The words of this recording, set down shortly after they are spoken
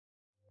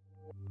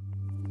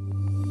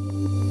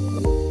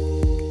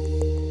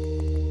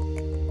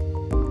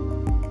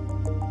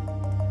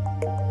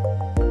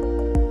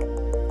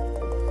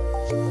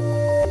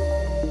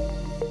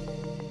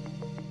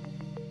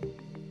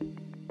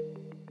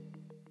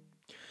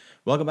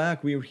Welcome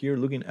back. We are here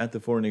looking at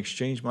the foreign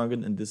exchange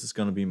market, and this is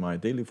going to be my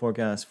daily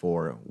forecast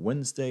for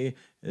Wednesday,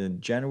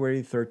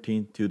 January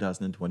 13th,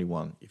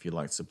 2021. If you'd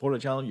like to support the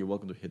channel, you're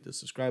welcome to hit the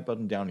subscribe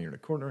button down here in the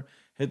corner,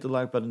 hit the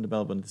like button, the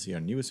bell button to see our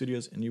newest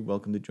videos, and you're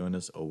welcome to join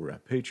us over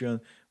at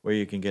Patreon, where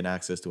you can get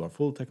access to our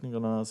full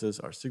technical analysis,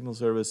 our signal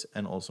service,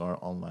 and also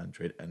our online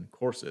trade and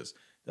courses.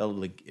 That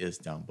link is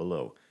down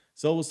below.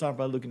 So we'll start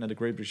by looking at the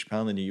Great British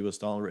Pound and the US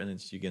dollar, and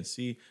as you can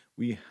see,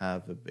 we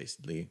have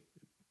basically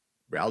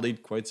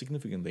rallied quite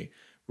significantly.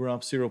 We're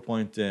up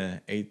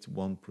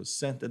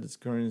 0.81% at its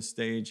current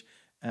stage,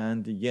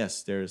 and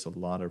yes, there's a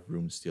lot of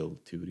room still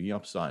to the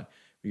upside.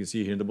 We can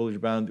see here in the bullish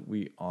band,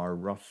 we are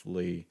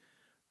roughly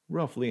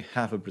 0.5%,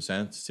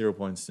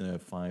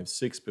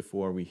 0.56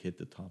 before we hit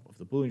the top of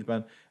the bullish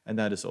band, and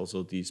that is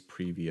also these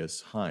previous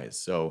highs.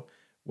 So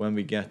when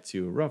we get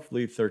to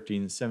roughly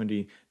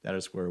 1370, that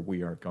is where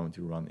we are going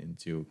to run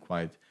into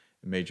quite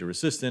a major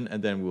resistance,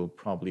 and then we'll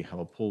probably have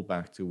a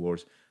pullback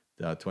towards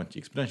the 20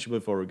 exponential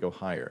before we go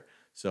higher.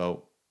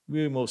 So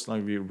we most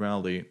likely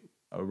rally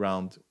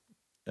around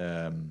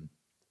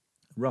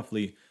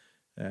roughly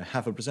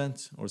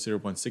 0.5% or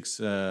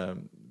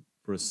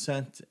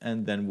 0.6%,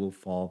 and then we'll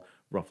fall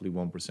roughly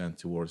 1%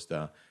 towards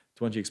the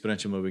 20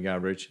 exponential moving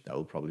average. That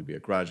will probably be a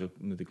gradual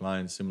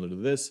decline similar to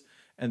this,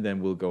 and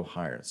then we'll go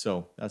higher.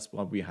 So that's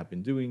what we have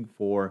been doing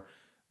for,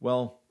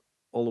 well,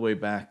 all the way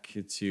back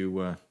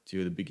to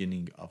the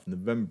beginning of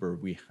November.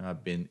 We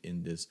have been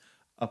in this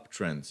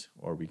uptrend,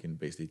 or we can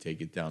basically take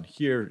it down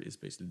here. It's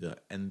basically the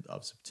end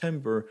of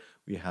September.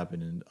 We have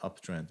been in an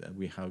uptrend, and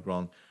we have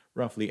grown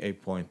roughly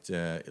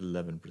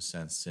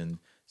 8.11%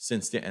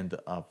 since the end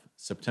of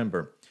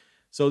September.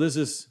 So this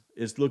is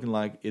looking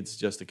like it's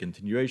just a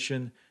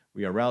continuation.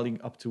 We are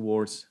rallying up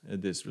towards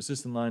this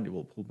resistance line. It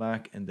will pull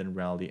back and then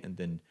rally and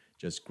then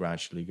just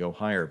gradually go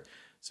higher.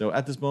 So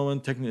at this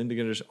moment, technical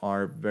indicators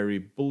are very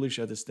bullish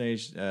at this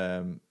stage,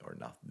 or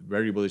not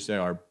very bullish, they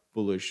are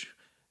bullish.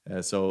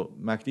 So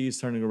MACD is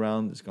turning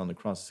around. It's going to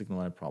cross the signal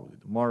line probably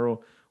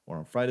tomorrow or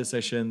on Friday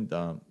session.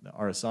 The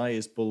RSI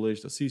is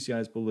bullish. The CCI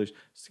is bullish.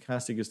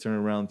 Stochastic is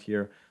turning around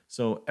here.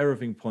 So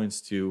everything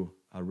points to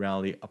a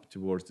rally up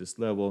towards this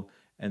level,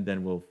 and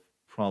then we'll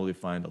probably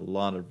find a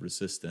lot of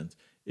resistance.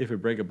 If we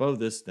break above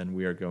this, then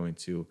we are going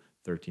to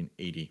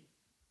 1380.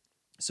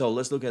 So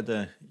let's look at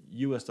the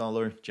US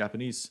dollar,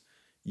 Japanese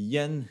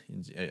yen.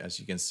 As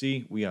you can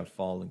see, we have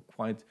fallen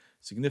quite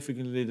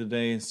significantly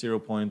today.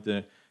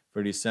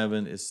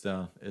 0.37 is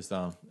the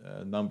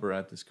number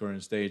at this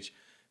current stage.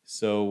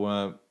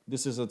 So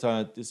this is a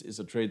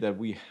trade that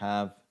we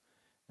have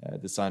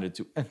decided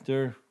to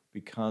enter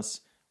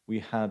because we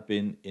have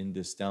been in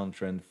this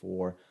downtrend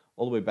for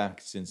all the way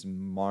back since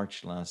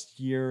March last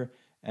year,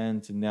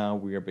 and now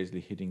we are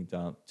basically hitting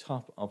the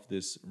top of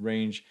this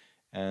range,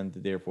 and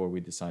therefore we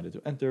decided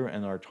to enter,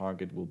 and our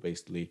target will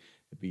basically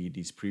be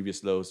these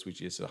previous lows,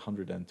 which is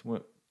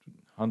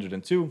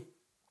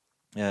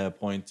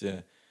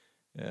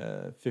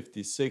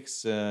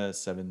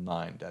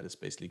 102.5679. That is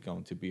basically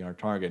going to be our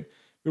target.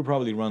 We'll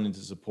probably run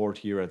into support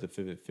here at the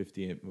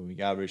 50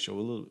 moving average, so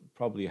we'll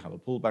probably have a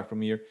pullback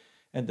from here,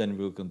 and then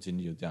we'll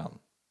continue down.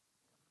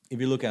 If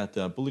you look at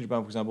the Bollinger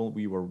Band, for example,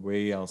 we were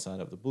way outside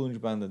of the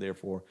Bollinger Band, and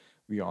therefore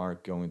we are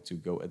going to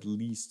go at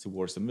least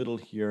towards the middle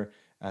here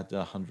at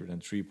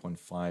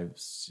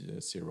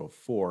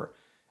 103.504.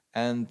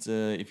 And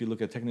if you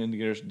look at technical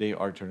indicators, they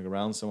are turning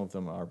around. Some of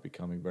them are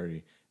becoming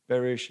very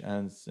bearish,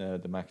 and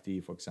the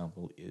MACD, for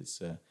example,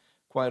 is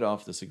quite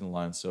off the signal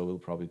line, so it'll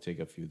probably take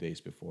a few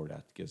days before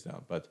that gets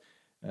down. But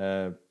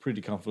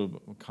pretty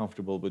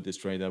comfortable with this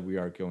trade that we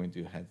are going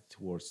to head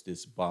towards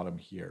this bottom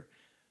here.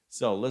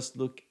 So let's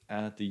look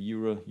at the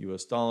euro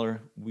US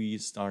dollar. We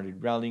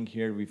started rallying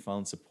here. We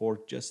found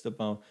support just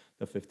above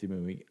the 50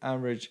 moving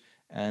average,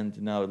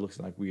 and now it looks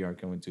like we are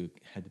going to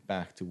head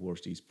back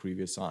towards these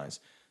previous highs.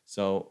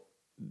 So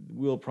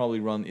we'll probably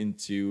run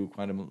into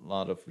quite a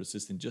lot of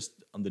resistance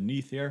just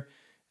underneath here,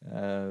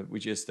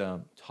 which is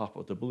the top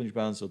of the Bollinger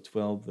Band. So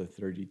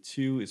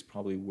 1232 is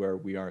probably where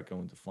we are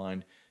going to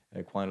find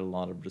quite a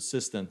lot of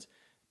resistance.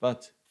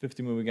 But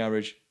 50 moving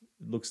average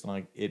looks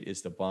like it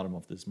is the bottom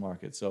of this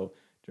market. So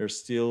there's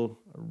still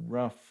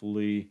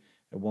roughly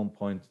a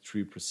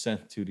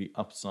 1.3% to the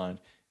upside.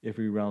 If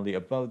we rally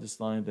above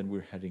this line, then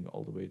we're heading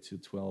all the way to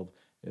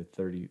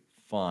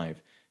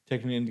 1235.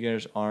 Technical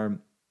indicators are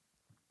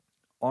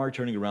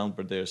turning around,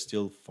 but they're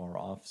still far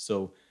off.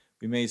 So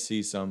we may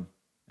see some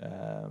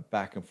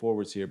back and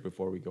forwards here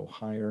before we go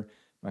higher.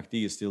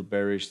 MACD is still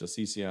bearish. The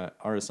CCI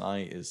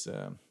RSI is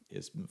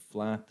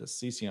flat. The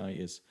CCI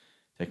is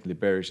technically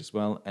bearish as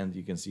well, and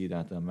you can see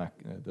that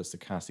the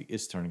stochastic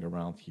is turning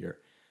around here.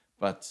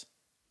 But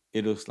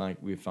it looks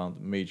like we found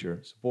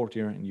major support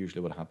here, and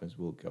usually what happens,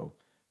 we'll go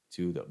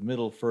to the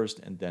middle first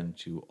and then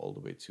all the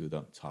way to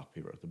the top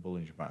here of the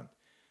Bollinger Band.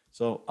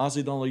 So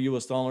Aussie dollar,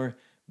 US dollar,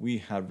 we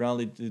have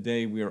rallied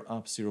today. We are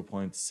up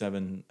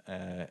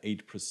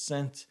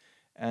 0.78%,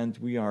 and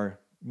we are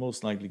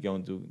most likely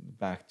going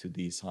back to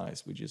these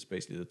highs, which is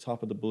basically the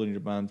top of the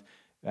Bollinger Band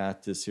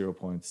at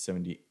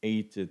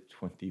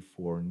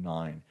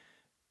 0.78249.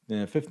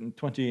 The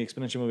 20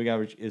 exponential moving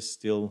average is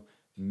still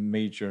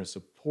major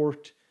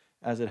support,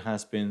 as it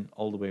has been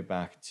all the way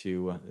back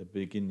to the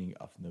beginning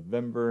of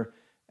November.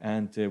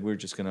 And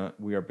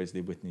we are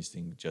basically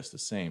witnessing just the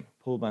same.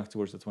 Pull back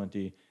towards the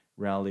 20,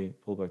 rally,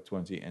 pull back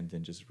 20, and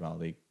then just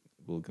rally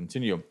will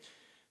continue.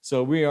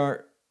 So we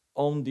are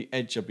on the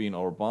edge of being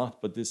overbought,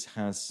 but this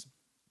has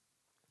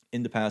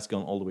in the past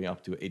gone all the way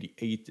up to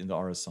 88 in the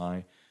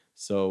RSI.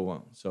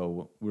 So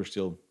we're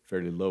still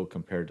fairly low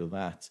compared to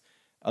that.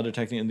 Other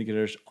technical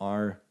indicators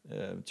are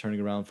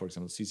turning around, for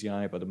example,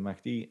 CCI, but the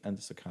MACD and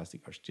the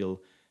stochastic are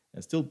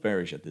still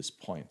bearish at this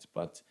point,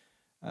 but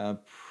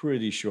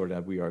pretty sure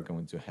that we are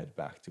going to head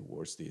back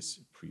towards these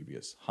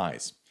previous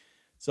highs.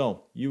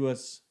 So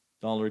US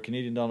dollar,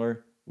 Canadian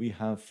dollar, we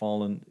have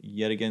fallen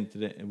yet again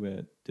today.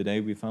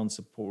 Today we found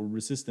support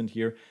resistant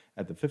here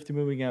at the 50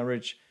 moving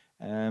average.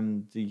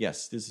 And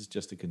yes, this is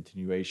just a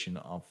continuation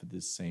of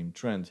this same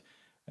trend.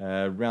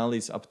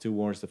 Rallies up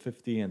towards the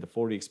 50 and the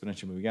 40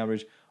 exponential moving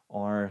average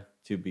are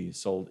to be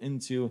sold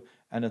into,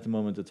 and at the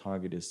moment the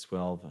target is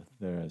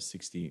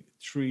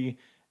 1263.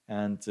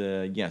 And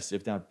yes,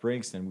 if that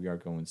breaks, then we are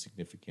going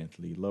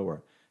significantly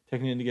lower.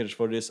 Technical indicators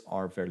for this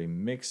are fairly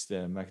mixed.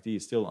 MACD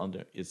is still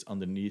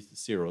underneath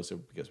zero, so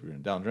because we're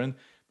in downtrend,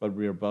 but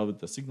we're above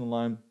the signal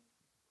line.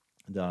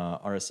 The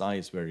RSI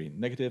is very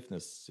negative. The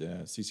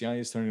CCI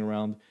is turning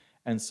around,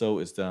 and so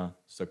is the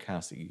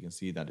stochastic. You can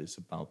see that it's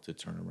about to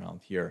turn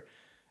around here.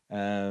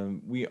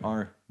 We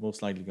are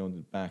most likely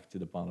going back to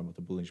the bottom of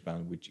the bullish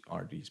band, which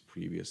are these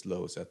previous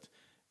lows at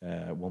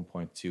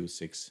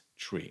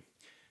 1.263.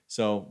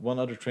 So one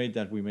other trade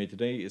that we made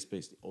today is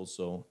basically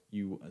also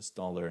US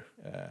dollar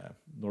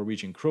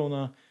Norwegian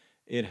krona.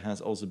 It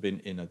has also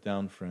been in a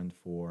downtrend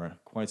for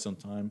quite some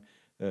time.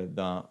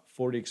 The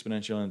 40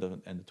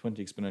 exponential and the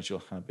 20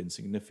 exponential have been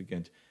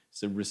significant.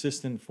 So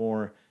resistant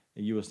for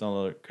US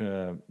dollar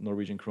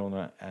Norwegian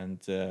krona, and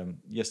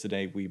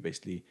yesterday we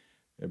basically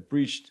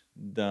breached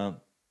the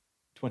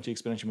 20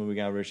 exponential moving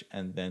average,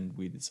 and then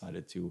we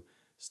decided to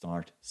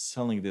start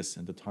selling this,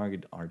 and the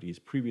target are these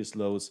previous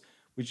lows,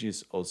 which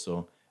is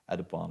also at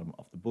the bottom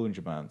of the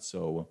Bollinger Band.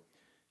 So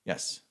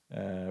yes,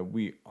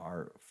 we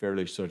are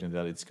fairly certain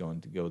that it's going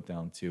to go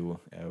down to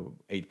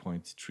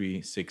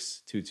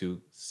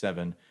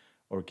 8.36227,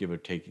 or give or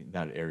take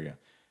that area.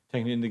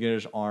 Technical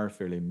indicators are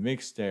fairly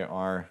mixed. They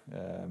are,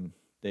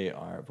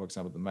 for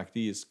example, the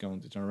MACD is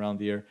going to turn around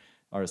here.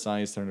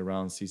 RSI is turning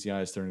around,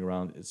 CCI is turning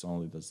around. It's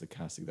only the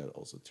stochastic that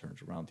also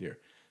turns around here.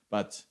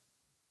 But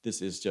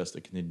this is just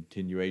a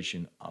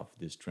continuation of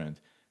this trend.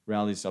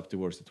 Rallies up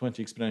towards the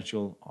 20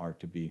 exponential are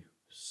to be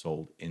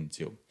sold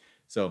into.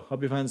 So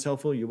hope you find this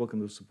helpful. You're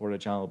welcome to support our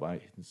channel by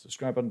hitting the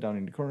subscribe button down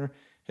in the corner,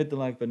 hit the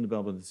like button, the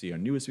bell button to see our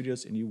newest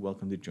videos, and you're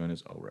welcome to join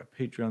us over at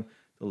Patreon.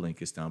 The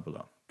link is down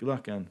below. Good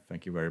luck and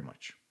thank you very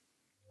much.